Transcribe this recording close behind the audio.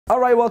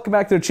Alright, welcome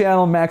back to the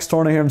channel. Max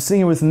Tornow here. I'm sitting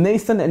here with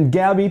Nathan and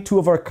Gabby, two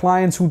of our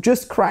clients who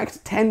just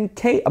cracked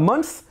 10K a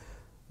month.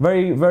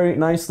 Very, very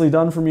nicely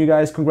done from you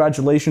guys.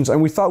 Congratulations.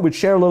 And we thought we'd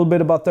share a little bit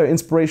about their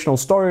inspirational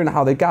story and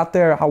how they got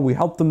there, how we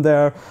helped them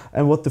there,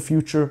 and what the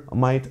future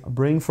might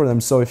bring for them.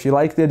 So if you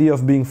like the idea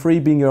of being free,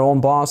 being your own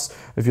boss,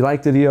 if you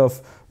like the idea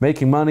of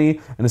making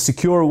money in a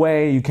secure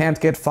way, you can't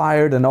get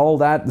fired and all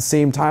that at the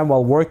same time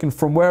while working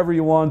from wherever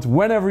you want,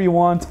 whenever you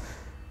want,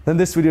 then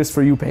this video is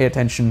for you. Pay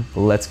attention.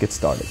 Let's get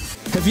started.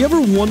 Have you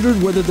ever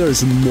wondered whether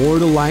there's more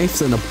to life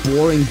than a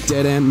boring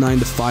dead-end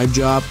 9-to-5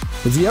 job?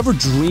 Have you ever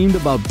dreamed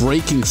about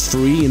breaking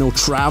free,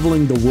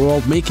 traveling the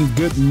world, making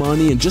good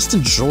money, and just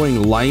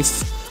enjoying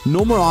life?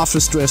 No more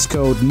office dress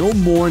code, no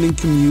morning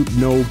commute,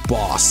 no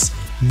boss.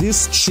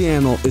 This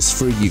channel is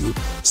for you.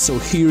 So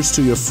here's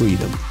to your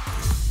freedom.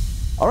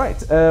 All right,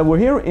 we're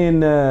here in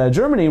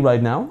Germany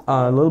right now,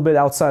 a little bit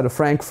outside of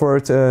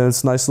Frankfurt.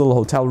 It's a nice little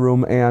hotel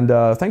room, and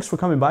thanks for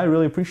coming by. I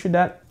really appreciate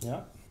that.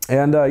 Yeah.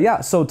 And yeah,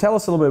 so tell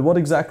us a little bit, what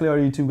exactly are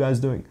you two guys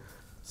doing?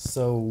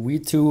 So we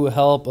two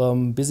help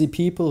busy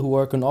people who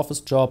work in office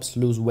jobs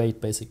lose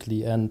weight,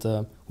 basically, and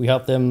we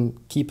help them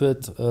keep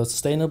it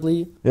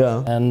sustainably,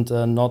 yeah, and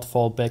not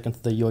fall back into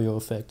the yo-yo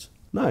effect.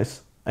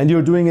 Nice. And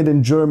you're doing it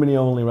in Germany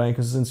only, right?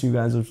 Because since you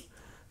guys are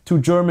two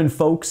German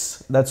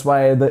folks, that's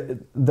why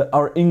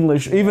our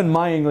English, even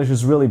my English,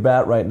 is really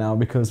bad right now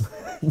because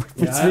we've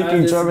been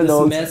speaking German.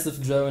 This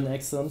massive German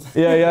accent.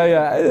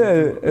 Yeah.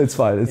 It's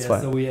fine. It's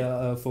fine. So we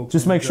are focused.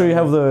 Just make sure you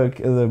have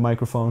the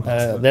microphone.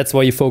 That's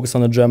why you focus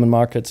on the German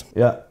market.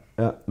 Yeah,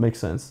 makes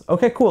sense.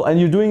 Okay, cool. And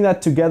you're doing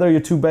that together.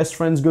 You're two best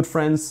friends, good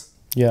friends.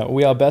 Yeah,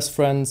 we are best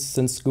friends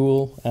since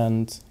school,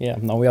 and yeah,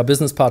 now we are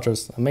business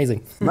partners.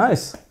 Amazing.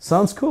 Nice,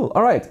 sounds cool.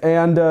 All right,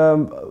 and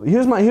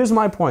here's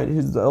my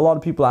point. A lot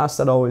of people ask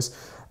that always.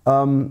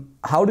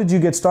 How did you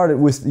get started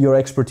with your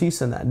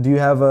expertise in that? Do you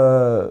have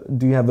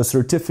a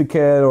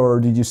certificate,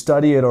 or did you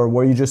study it, or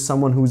were you just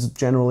someone who's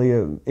generally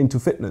into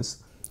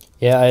fitness?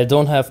 Yeah, I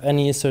don't have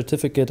any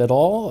certificate at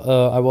all.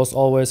 I was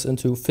always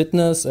into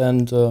fitness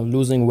and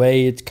losing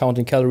weight,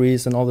 counting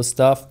calories, and all this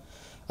stuff.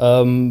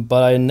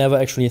 But I never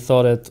actually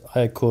thought that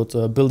I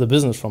could build a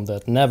business from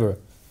that. Never.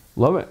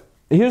 Love it.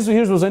 Here's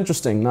what's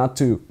interesting. Not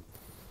to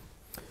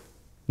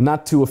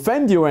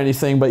offend you or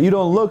anything, but you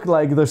don't look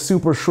like the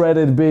super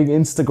shredded, big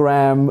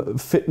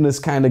Instagram fitness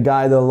kind of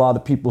guy that a lot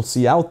of people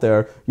see out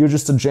there. You're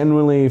just a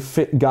genuinely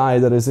fit guy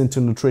that is into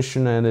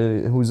nutrition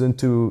and who's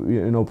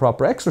into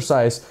proper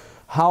exercise.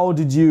 How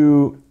did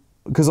you?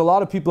 Because a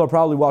lot of people are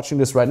probably watching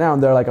this right now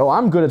and they're like, "Oh,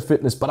 I'm good at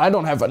fitness, but I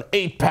don't have an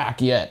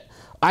 8-pack yet.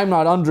 I'm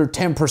not under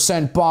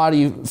 10%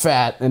 body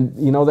fat," and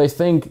they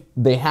think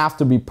they have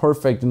to be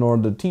perfect in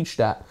order to teach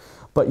that.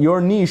 But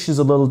your niche is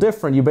a little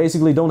different. You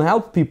basically don't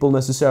help people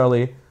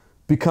necessarily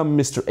become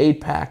Mr.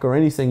 8-pack or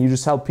anything. You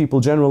just help people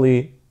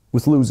generally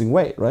with losing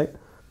weight, right?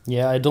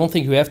 Yeah, I don't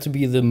think you have to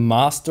be the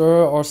master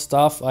or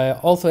stuff. I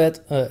also had,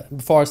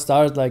 before I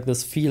started, like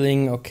this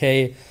feeling,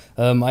 okay,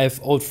 I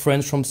have old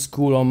friends from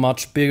school who are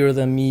much bigger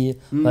than me,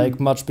 like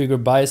much bigger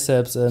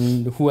biceps,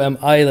 and who am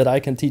I that I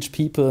can teach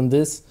people in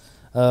this?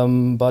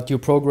 But you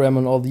program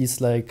on all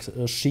these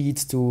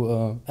sheets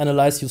to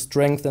analyze your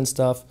strength and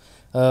stuff.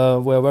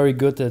 We're very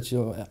good that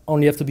you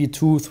only have to be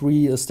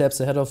 2-3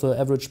 steps ahead of the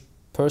average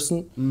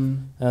person,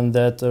 and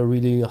that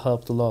really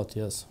helped a lot.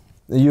 Yes.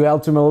 You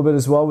helped him a little bit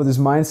as well with his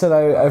mindset.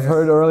 I've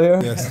heard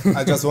earlier. Yes,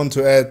 I just want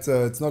to add.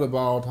 It's not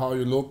about how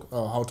you look,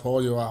 how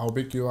tall you are, how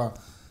big you are.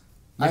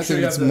 I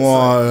think it's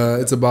more.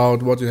 It's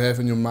about what you have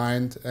in your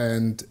mind,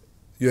 and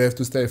you have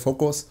to stay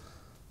focused.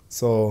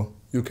 So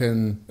you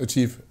can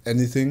achieve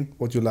anything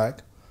what you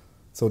like.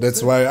 So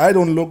that's why I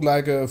don't look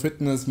like a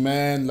fitness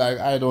man. Like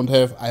I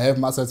have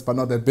muscles, but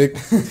not that big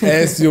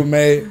as you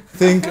may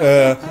think.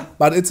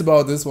 But it's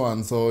about this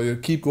one. So you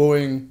keep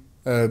going,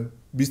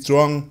 be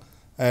strong,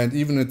 and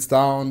even it's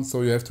down.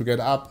 So you have to get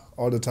up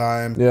all the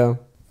time. Yeah.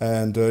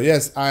 And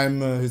yes,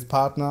 I'm his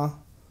partner.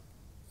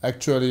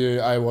 Actually,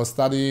 I was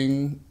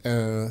studying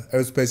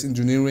aerospace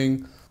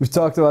engineering. We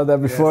talked about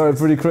that before. Yes,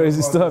 pretty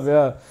crazy stuff.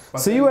 Yeah.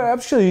 So you were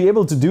actually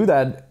able to do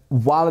that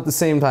while at the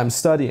same time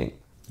studying.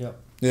 Yeah.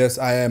 Yes,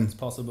 I am. It's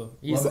possible.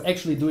 He's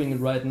actually doing it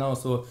right now.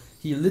 So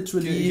he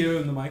literally. Can you hear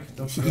in the mic?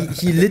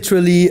 He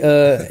literally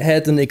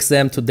had an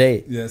exam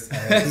today. Yes. I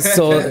have.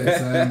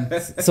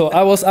 So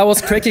I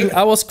was cracking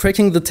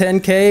the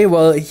 10K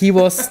while he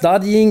was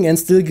studying, and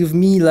still give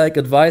me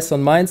advice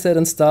on mindset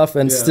and stuff,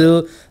 and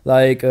still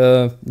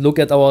look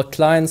at our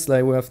clients.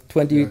 Like we have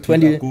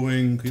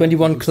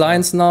 21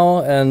 clients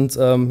now, and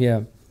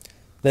yeah,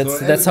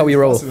 that's how we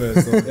roll.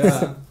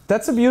 Yeah.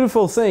 That's a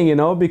beautiful thing,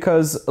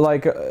 because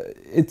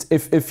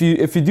if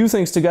you do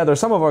things together,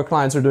 some of our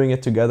clients are doing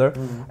it together,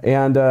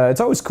 and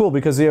it's always cool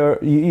because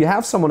you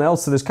have someone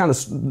else that is kind of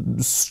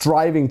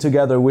striving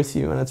together with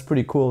you, and it's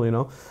pretty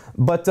cool,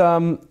 But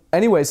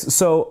anyways,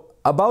 so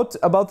about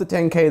the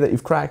 10K that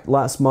you've cracked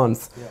last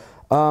month,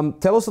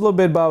 tell us a little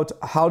bit about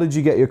how did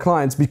you get your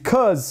clients,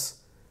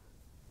 because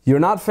you're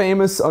not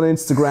famous on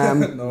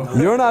Instagram. No.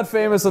 You're not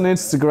famous on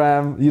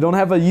Instagram. You don't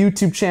have a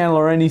YouTube channel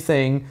or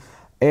anything.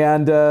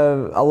 And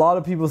a lot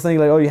of people think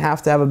like, oh, you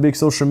have to have a big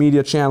social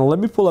media channel. Let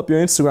me pull up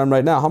your Instagram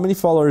right now. How many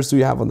followers do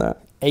you have on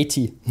that?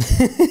 80.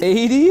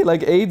 80?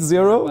 Like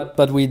 80?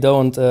 But we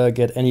don't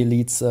get any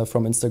leads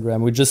from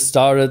Instagram. We just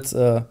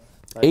started.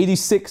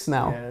 86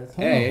 now.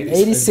 Hey,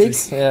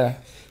 86? Yeah.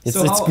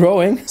 It's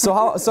growing. So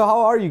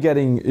how are you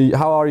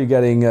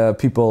getting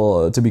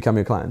people to become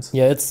your clients?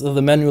 Yeah, it's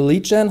the manual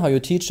lead gen, how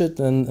you teach it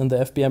in the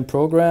FBM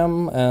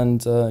program,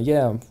 and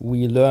yeah,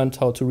 we learned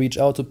how to reach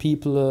out to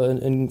people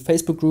in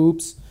Facebook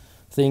groups.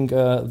 I think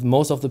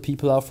most of the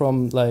people are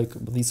from like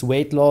these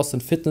weight loss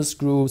and fitness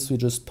groups. We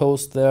just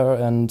post there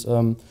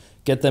and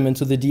get them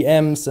into the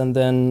DMs, and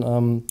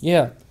then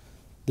yeah,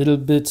 little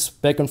bit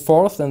back and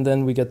forth, and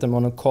then we get them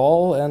on a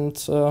call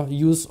and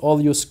use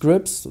all your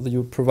scripts.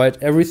 You provide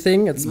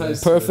everything. It's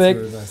perfect.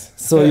 That's really nice.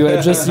 So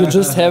you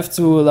just have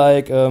to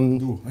like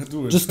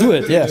just do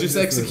it. Yeah. Just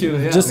execute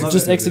it. Yeah.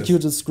 Just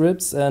execute the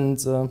scripts and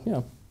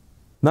yeah.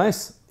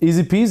 Nice,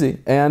 easy peasy.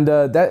 And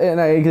and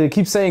I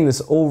keep saying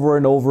this over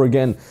and over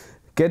again.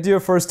 Get to your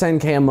first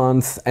 10K a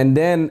month, and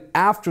then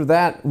after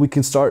that we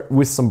can start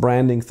with some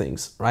branding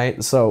things,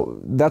 right?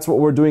 So that's what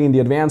we're doing in the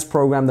advanced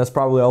program. That's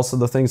probably also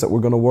the things that we're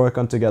going to work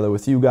on together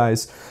with you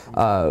guys.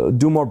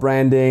 Do more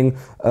branding,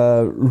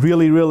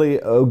 really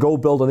go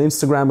build an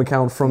Instagram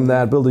account from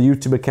that, build a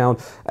YouTube account.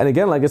 And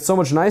again, like, it's so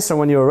much nicer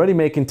when you're already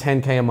making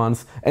 10K a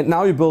month and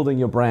now you're building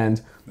your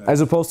brand, as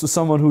opposed to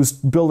someone who's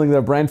building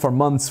their brand for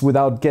months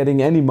without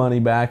getting any money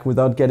back,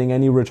 without getting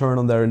any return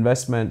on their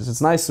investment.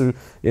 It's nice to,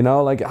 you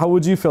know, like, how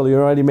would you feel?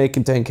 You're already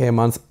making 10K a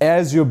month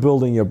as you're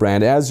building your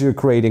brand, as you're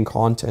creating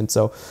content.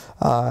 So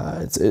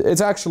it's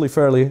actually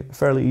fairly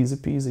easy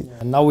peasy.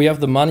 Yeah, now we have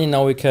the money,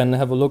 now we can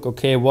have a look,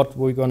 okay, what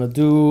we're gonna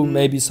do,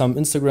 maybe some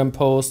Instagram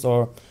post,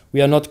 or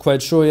we are not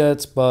quite sure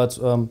yet, but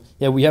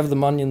yeah, we have the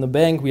money in the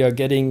bank, we are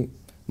getting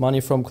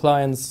money from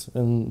clients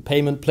and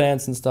payment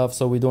plans and stuff,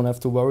 so we don't have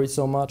to worry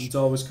so much. It's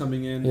always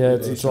coming in. Yeah,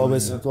 it's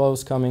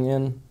always coming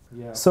in.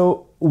 Yeah.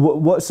 So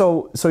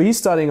so he's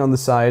studying on the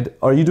side.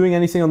 Are you doing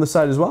anything on the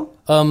side as well?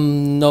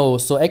 No.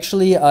 So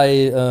actually,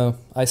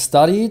 I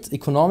studied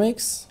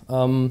economics.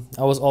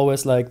 I was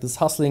always like this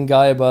hustling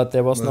guy, but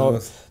there was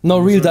no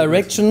real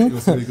direction. It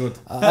was really good.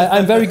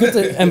 I'm very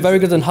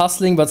good in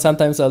hustling, but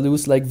sometimes I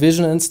lose like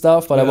vision and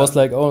stuff. But yeah. I was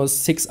like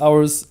 6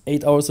 hours,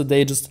 8 hours a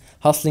day just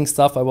hustling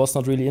stuff I was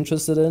not really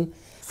interested in.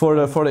 For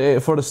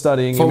the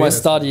studying. For my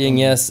studying,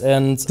 yes.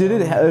 And did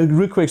it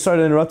real quick? Sorry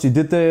to interrupt you.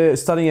 Did the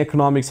studying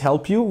economics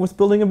help you with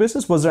building a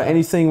business? Was there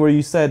anything where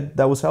you said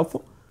that was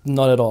helpful?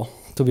 Not at all,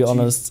 to be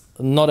honest.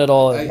 Not at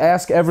all. I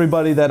ask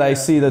everybody that I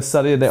see that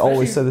study, they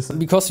always say this.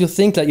 Because you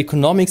think like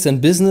economics and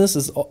business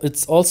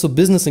it's also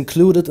business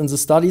included in the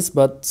studies,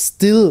 but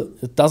still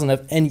it doesn't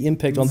have any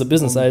impact on the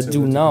business I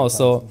do now.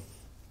 So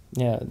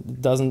yeah, it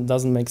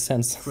doesn't make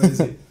sense.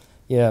 Crazy.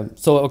 Yeah.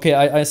 So okay,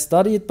 I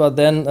studied, but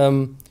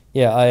then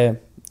yeah, I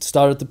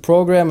started the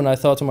program and I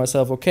thought to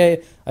myself,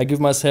 okay, I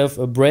give myself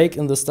a break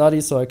in the study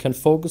so I can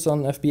focus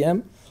on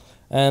FBM.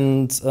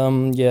 And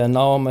yeah,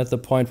 now I'm at the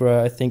point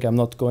where I think I'm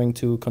not going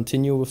to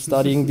continue with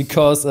studying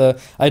because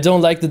I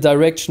don't like the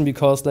direction,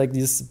 because like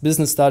these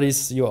business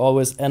studies, you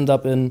always end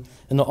up in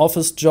an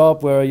office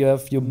job where you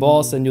have your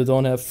boss and you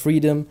don't have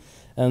freedom.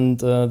 And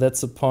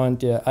that's the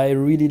point. Yeah, I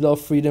really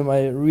love freedom.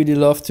 I really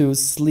love to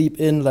sleep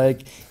in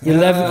like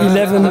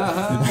 11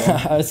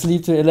 I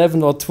sleep to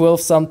 11 or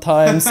 12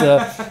 sometimes.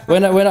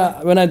 When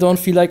I don't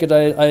feel like it,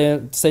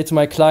 I say to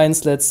my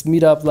clients, let's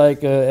meet up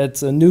like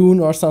at noon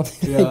or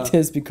something like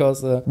this,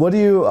 because what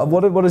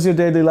does your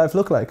daily life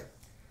look like?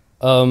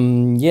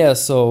 Yeah,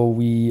 so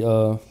we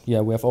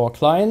have our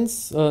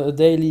clients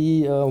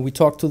daily. We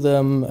talk to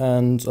them,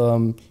 and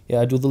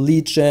yeah, I do the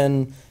lead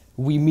gen.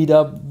 We meet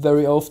up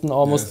very often,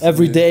 almost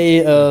every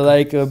day,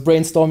 like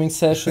brainstorming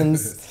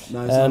sessions.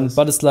 Nice.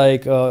 But it's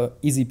like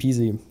easy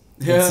peasy.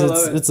 Yeah,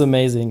 it's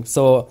amazing.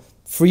 So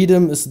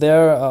freedom is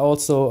there. I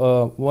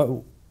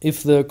also,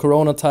 if the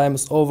Corona time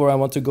is over, I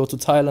want to go to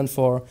Thailand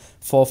for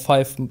 4 or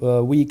 5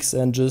 weeks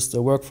and just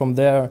work from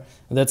there.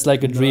 And that's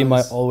like a dream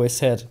I always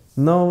had.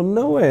 No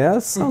way.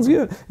 That sounds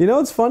good. You know,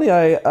 it's funny.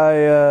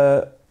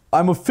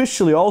 I'm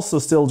officially also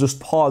still just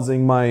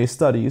pausing my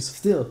studies.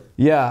 Still?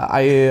 Yeah,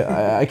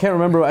 I can't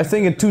remember. I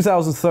think in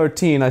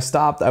 2013 I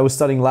stopped. I was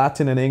studying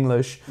Latin and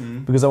English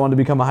because I wanted to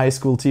become a high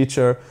school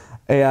teacher.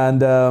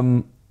 And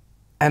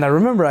I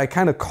remember I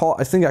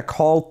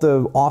called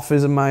the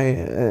office in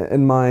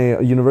my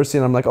university,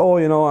 and I'm like, oh,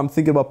 you know, I'm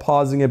thinking about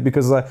pausing it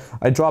because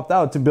I dropped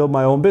out to build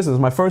my own business,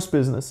 my first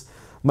business,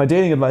 my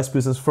dating advice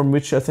business, from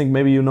which I think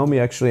maybe you know me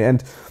actually.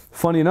 And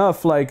funny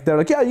enough, like, they're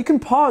like, yeah, you can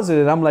pause it.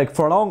 And I'm like,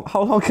 how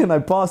long can I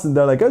pause? And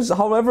they're like,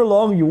 however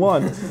long you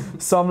want.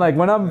 So I'm like,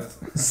 when I'm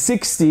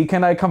 60,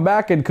 can I come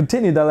back and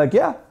continue? They're like,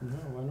 yeah.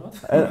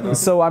 Why not?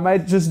 So I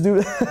might just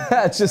do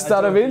just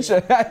out of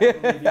interest.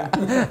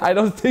 I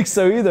don't think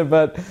so either,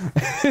 but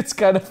it's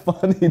kind of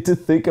funny to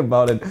think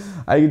about it.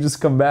 I can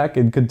just come back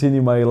and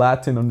continue my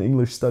Latin and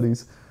English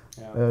studies.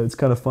 Yeah. It's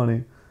kind of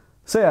funny.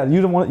 So yeah,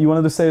 you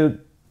wanted to say.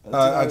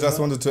 I just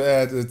wanted to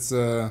add, it's.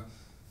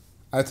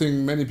 I think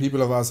many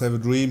people of us have a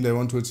dream they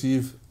want to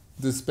achieve,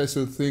 this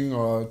special thing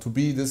or to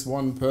be this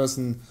one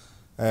person,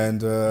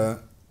 and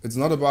it's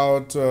not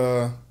about.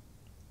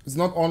 It's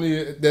not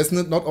only there's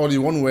not only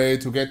one way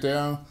to get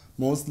there.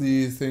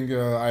 Mostly think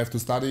I have to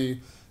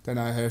study, then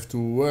I have to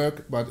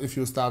work. But if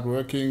you start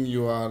working,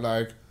 you're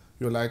like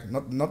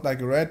not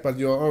like a rat, but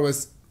you're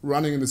always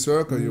running in the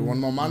circle. You want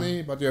more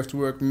money, but you have to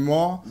work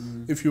more.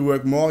 If you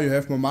work more, you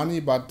have more money,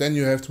 but then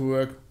you have to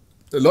work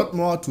a lot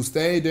more to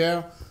stay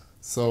there.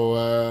 So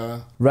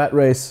rat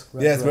race.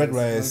 Yes, rat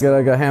race. Get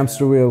like a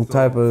hamster wheel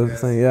type of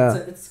thing. Yeah.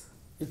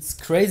 It's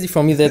crazy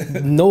for me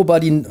that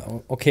nobody.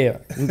 Okay,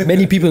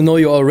 many people know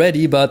you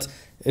already, but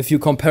if you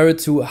compare it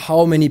to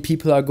how many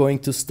people are going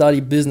to study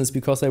business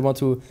because they want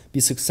to be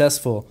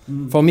successful.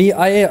 For me,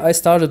 I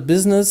started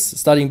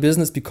studying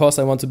business because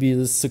I want to be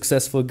this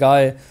successful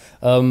guy,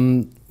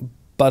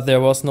 but there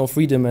was no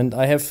freedom. And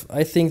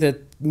I think that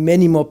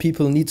many more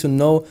people need to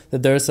know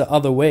that there's a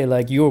other way,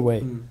 like your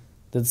way.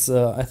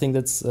 I think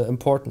that's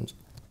important.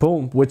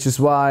 Boom, which is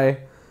why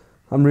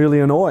I'm really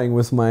annoying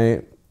with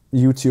my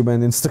YouTube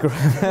and Instagram.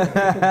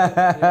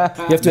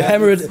 You have to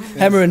hammer it.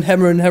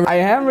 I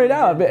hammer it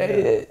out,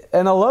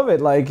 and I love it.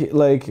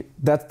 Like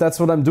that's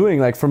what I'm doing.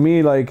 Like for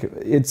me, like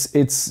it's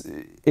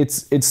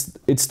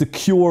the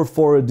cure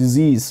for a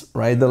disease,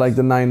 right? The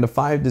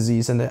 9-to-5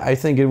 disease, and I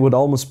think it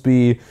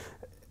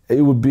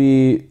would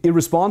be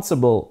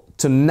irresponsible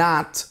to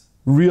not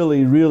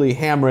really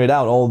hammer it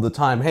out all the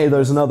time. Hey,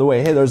 there's another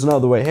way. Hey, there's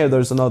another way. Hey,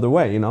 there's another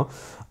way. You know.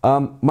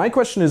 My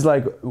question is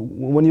like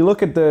when you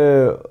look at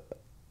the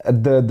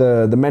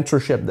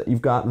mentorship that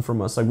you've gotten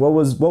from us, like what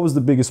was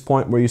the biggest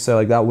point where you say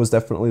like that was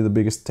definitely the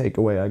biggest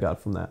takeaway I got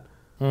from that?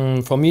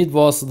 For me it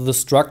was the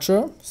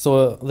structure.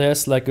 So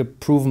there's like a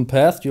proven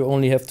path, you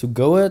only have to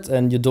go it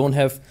and you don't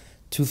have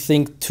to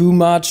think too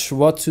much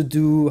what to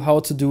do, how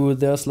to do it.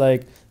 There's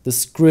like the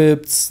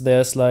scripts,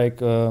 there's like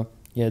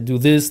do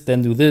this,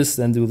 then do this,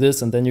 then do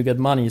this, and then you get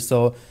money.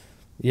 So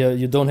yeah,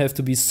 you don't have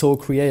to be so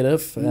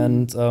creative.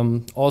 And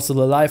also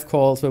the live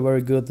calls were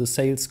very good, the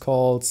sales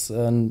calls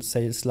and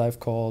sales live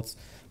calls,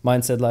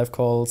 mindset live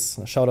calls.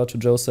 Shout out to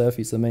Joseph,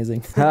 he's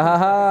amazing.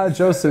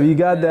 Joseph, you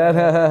got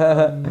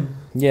that.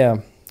 Yeah,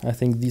 I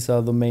think these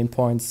are the main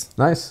points.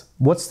 Nice.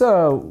 What's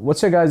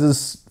your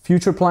guys'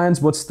 future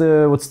plans? What's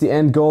the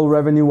end goal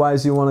revenue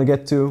wise you want to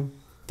get to?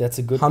 That's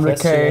a good 100K,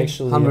 question,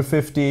 actually.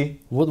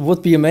 150.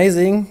 Would be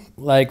amazing.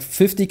 Like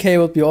 50K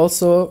would be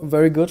also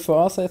very good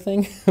for us, I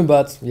think.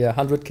 But yeah,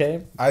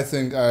 100K. I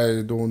think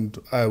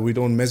we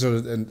don't measure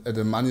it at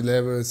the money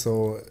level.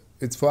 So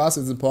for us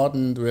it's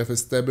important. We have a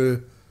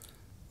stable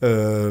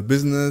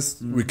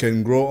business. We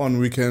can grow on.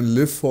 We can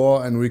live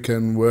for, and we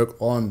can work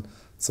on.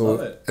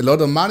 So a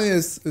lot of money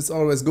is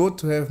always good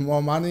to have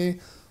more money.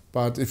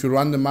 But if you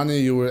run the money,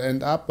 you will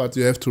end up. But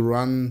you have to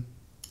run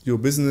your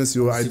business,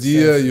 your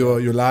idea,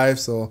 your life.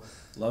 So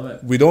love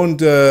it. We don't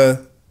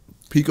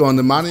peak on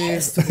the money.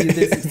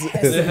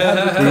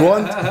 We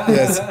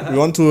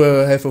want to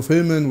have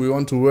fulfillment. We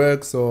want to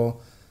work.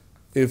 So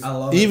if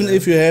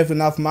you have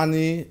enough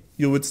money,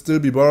 you would still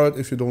be bored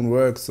if you don't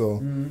work. So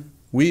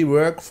we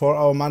work for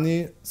our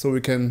money, so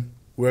we can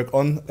work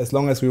on as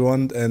long as we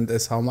want and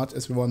as how much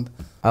as we want.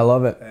 I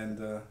love it. And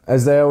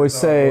as they always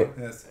say,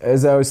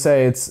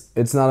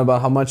 it's not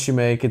about how much you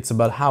make, it's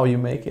about how you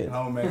make it.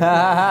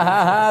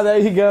 There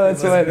you go.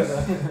 That's right.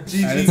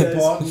 And it's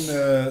important.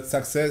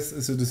 Success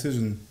is a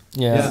decision.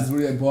 Yeah. This is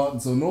really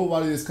important. So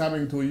nobody is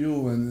coming to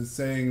you and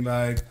saying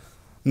like,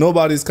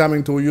 nobody's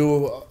coming to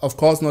you. Of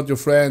course, not your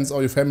friends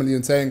or your family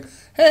and saying,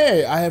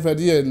 "Hey, I have an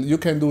idea. You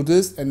can do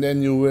this, and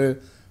then you will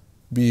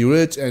be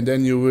rich, and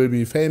then you will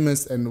be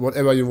famous, and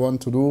whatever you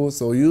want to do."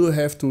 So you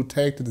have to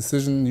take the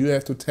decision. You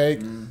have to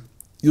take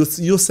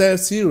yourself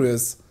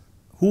serious.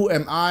 Who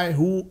am I?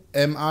 Who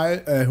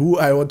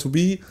I want to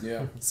be?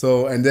 Yeah.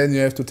 So and then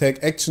you have to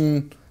take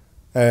action,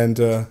 and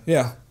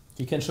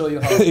He can show you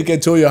how. he can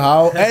show you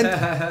how. And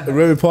a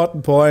very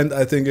important point,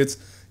 I think, it's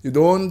you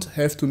don't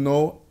have to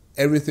know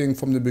everything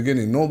from the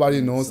beginning.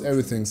 Nobody knows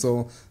everything.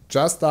 So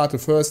just start the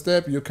first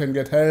step. You can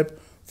get help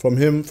from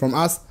him, from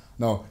us.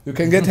 No, you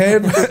can get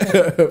help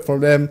from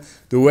them.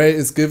 The way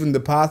is given, the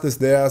path is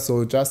there.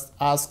 So just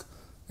ask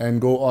and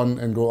go on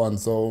and go on.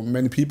 So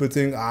many people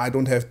think, I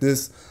don't have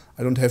this,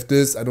 I don't have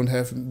this, I don't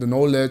have the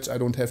knowledge, I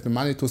don't have the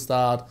money to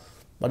start.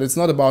 But it's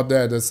not about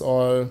that. It's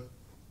all,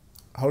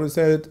 how to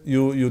say it?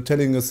 You're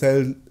telling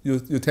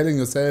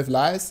yourself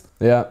lies.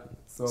 Yeah.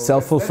 So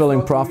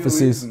self-fulfilling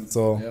prophecies.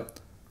 So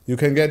you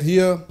can get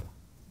here.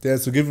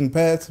 There's a given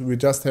path. We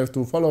just have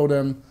to follow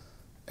them.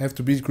 Have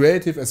to be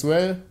creative as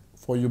well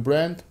for your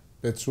brand.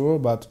 That's sure.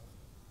 But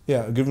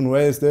yeah, a given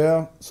way is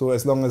there. So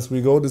as long as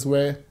we go this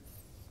way,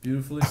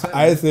 beautifully said.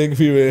 I think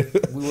we will.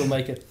 We will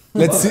make it.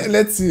 Let's see.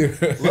 Let's see.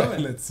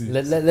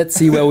 Let's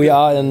see where we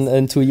are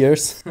in 2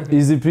 years.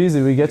 Easy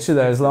peasy. We get you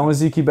there. As long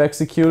as you keep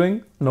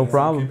executing, no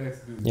problem.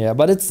 Yeah,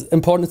 but it's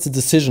important. It's a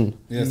decision.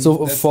 Yes,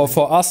 so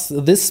for us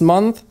this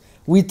month,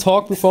 we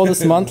talked before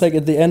this month, like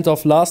at the end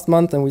of last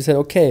month, and we said,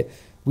 okay,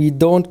 we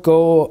don't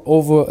go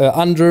over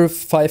under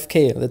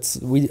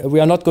 5K. We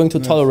are not going to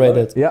tolerate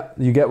it. Yeah,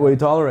 you get what you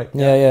tolerate.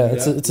 Yeah.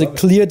 It's a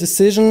clear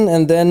decision,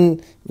 and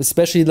then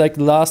especially like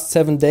the last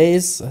 7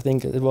 days, I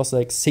think it was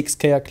like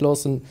 6K I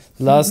closed in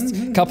the last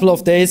couple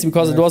of days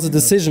because it was a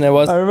decision. I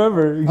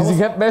remember because he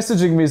kept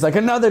messaging me. It's like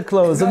another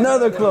close,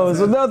 another close,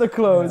 another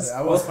close.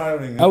 I was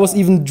firing. I was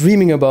even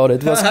dreaming about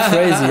it. It was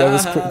crazy.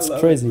 It's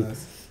crazy.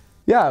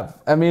 Yeah,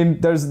 I mean,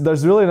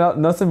 there's really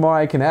nothing more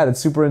I can add. It's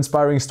super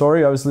inspiring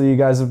story. Obviously, you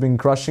guys have been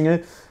crushing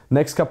it.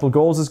 Next couple of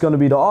goals is going to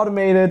be to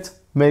automate it,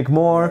 make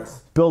more,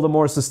 build a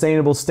more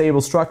sustainable,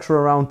 stable structure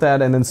around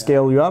that, and then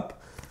scale you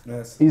up.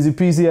 Yes. Easy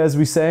peasy, as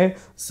we say.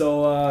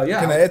 So,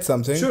 yeah. Can I add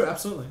something? Sure,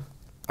 absolutely.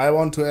 I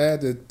want to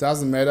add, it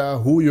doesn't matter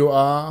who you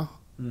are,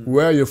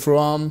 where you're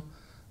from,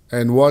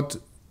 and what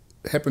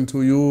happened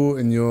to you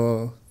in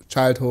your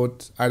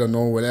childhood, I don't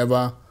know,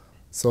 whatever.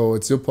 So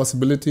it's your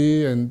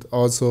possibility, and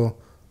also,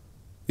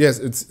 yes,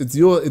 it's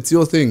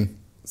your thing.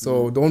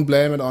 So don't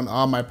blame it on,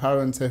 my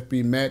parents have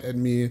been mad at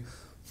me,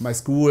 my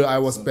school, I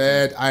was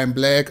bad, I'm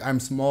black, I'm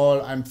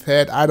small, I'm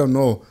fat, I don't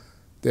know.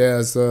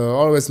 There's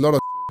always a lot of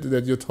shit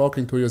that you're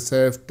talking to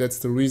yourself. That's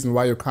the reason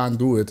why you can't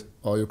do it,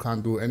 or you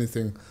can't do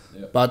anything.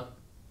 Yeah. But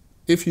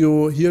if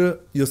you hear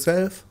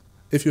yourself,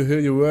 if you hear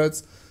your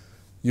words,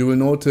 you will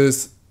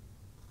notice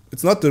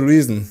it's not the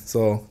reason.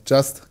 So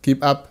just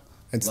keep up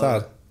and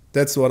start.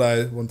 That's what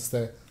I want to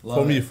say.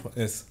 For me,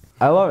 yes.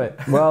 I love it.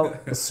 Well,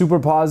 super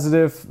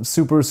positive,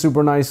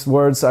 super nice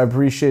words. I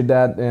appreciate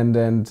that.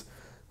 And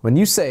when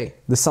you say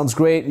this sounds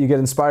great, you get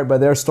inspired by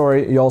their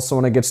story, you also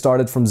want to get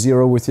started from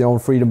zero with your own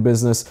freedom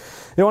business.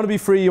 You want to be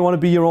free, you want to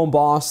be your own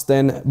boss,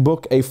 then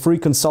book a free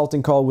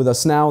consulting call with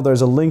us now.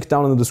 There's a link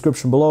down in the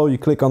description below. You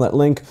click on that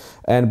link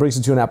and it brings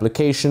you to an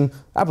application.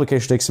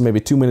 Application takes you maybe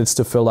 2 minutes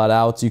to fill that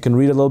out. You can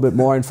read a little bit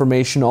more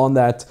information on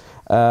that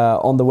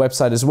on the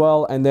website as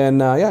well. And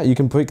then, yeah, you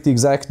can pick the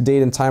exact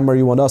date and time where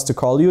you want us to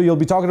call you. You'll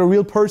be talking to a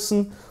real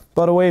person,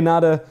 by the way,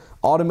 not a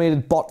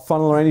automated bot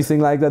funnel or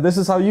anything like that. This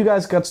is how you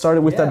guys got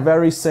started with that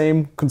very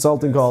same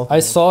consulting call. I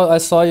saw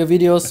your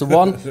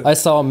videos. I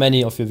saw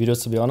many of your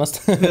videos, to be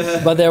honest.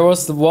 But there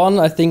was the one,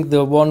 I think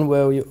the one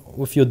where you,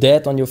 with your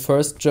dad on your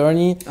first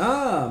journey.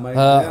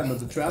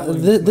 The travel.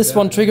 This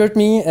one triggered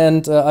me,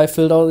 and I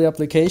filled out the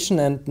application,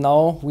 and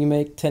now we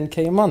make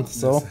 10K a month.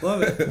 So yes.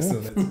 Love it.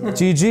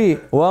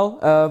 GG.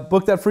 Well,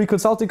 book that free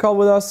consulting call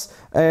with us,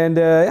 and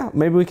yeah,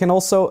 maybe we can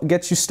also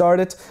get you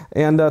started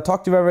and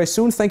talk to you very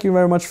soon. Thank you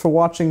very much for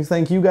watching.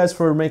 Thank you guys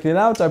for making it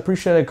out. I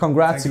appreciate it.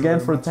 Congrats again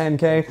for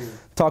 10K.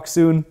 Talk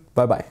soon.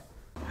 Bye-bye.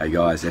 Hey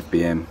guys,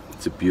 FBM.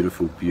 It's a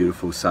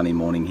beautiful sunny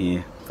morning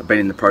here. I've been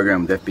in the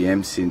program with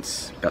FBM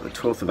since about the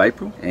 12th of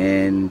April,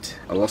 and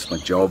I lost my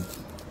job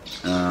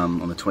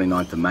on the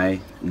 29th of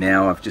May.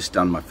 Now I've just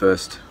done my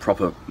first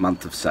proper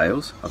month of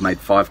sales. I've made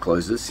 5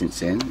 closes since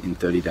then in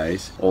 30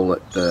 days, all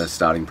at the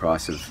starting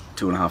price of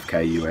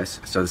 2.5K US.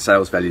 So the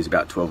sales value is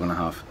about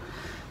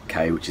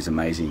 12.5K, which is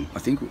amazing. I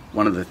think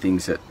one of the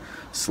things that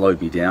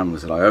slowed me down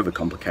was that I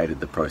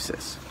overcomplicated the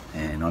process.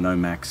 And I know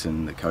Max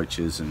and the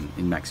coaches, and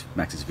in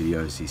Max's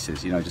videos he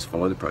says, you know, just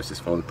follow the process,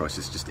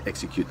 just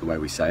execute the way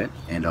we say it.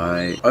 And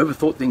I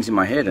overthought things in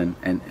my head and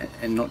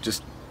not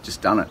just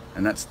done it,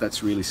 and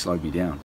that's really slowed me down.